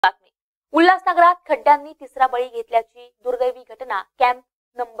उल्हासनगरात खड्ड्यांनी तिसरा बळी घेतल्याची दुर्दैवी घटना कॅम्प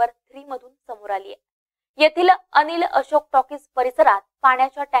नंबर 3 मधून समोर आली आहे। येथील अनिल अशोक टॉकीज परिसरात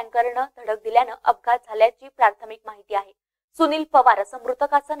पाण्याच्या टँकरनं धडक दिल्यानं अपघात झाल्याची प्राथमिक माहिती आहे। सुनील पवार असं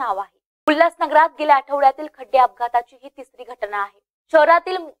मृतकाचं नाव आहे। उल्हासनगरात गेल्या आठवड्यातील खड्डे अपघाताची ही तिसरी घटना आहे।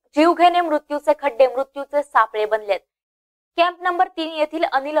 शहरातील जीवघेणे मृत्यूचे खड्डे मृत्यूचे सापळे बनलेत। कॅम्प नंबर 3 येथील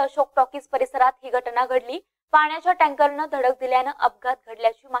अनिल अशोक टॉकीज परिसरात ही घटना घडली। पाण्याच्या टँकरनं धडक दिल्यानं अपघात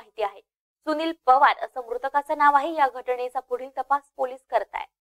घडल्याची माहिती आहे। सुनील पवार असं मृतकाचं नाव आहे। या घटनेचा पुढील तपास पोलीस करतायत।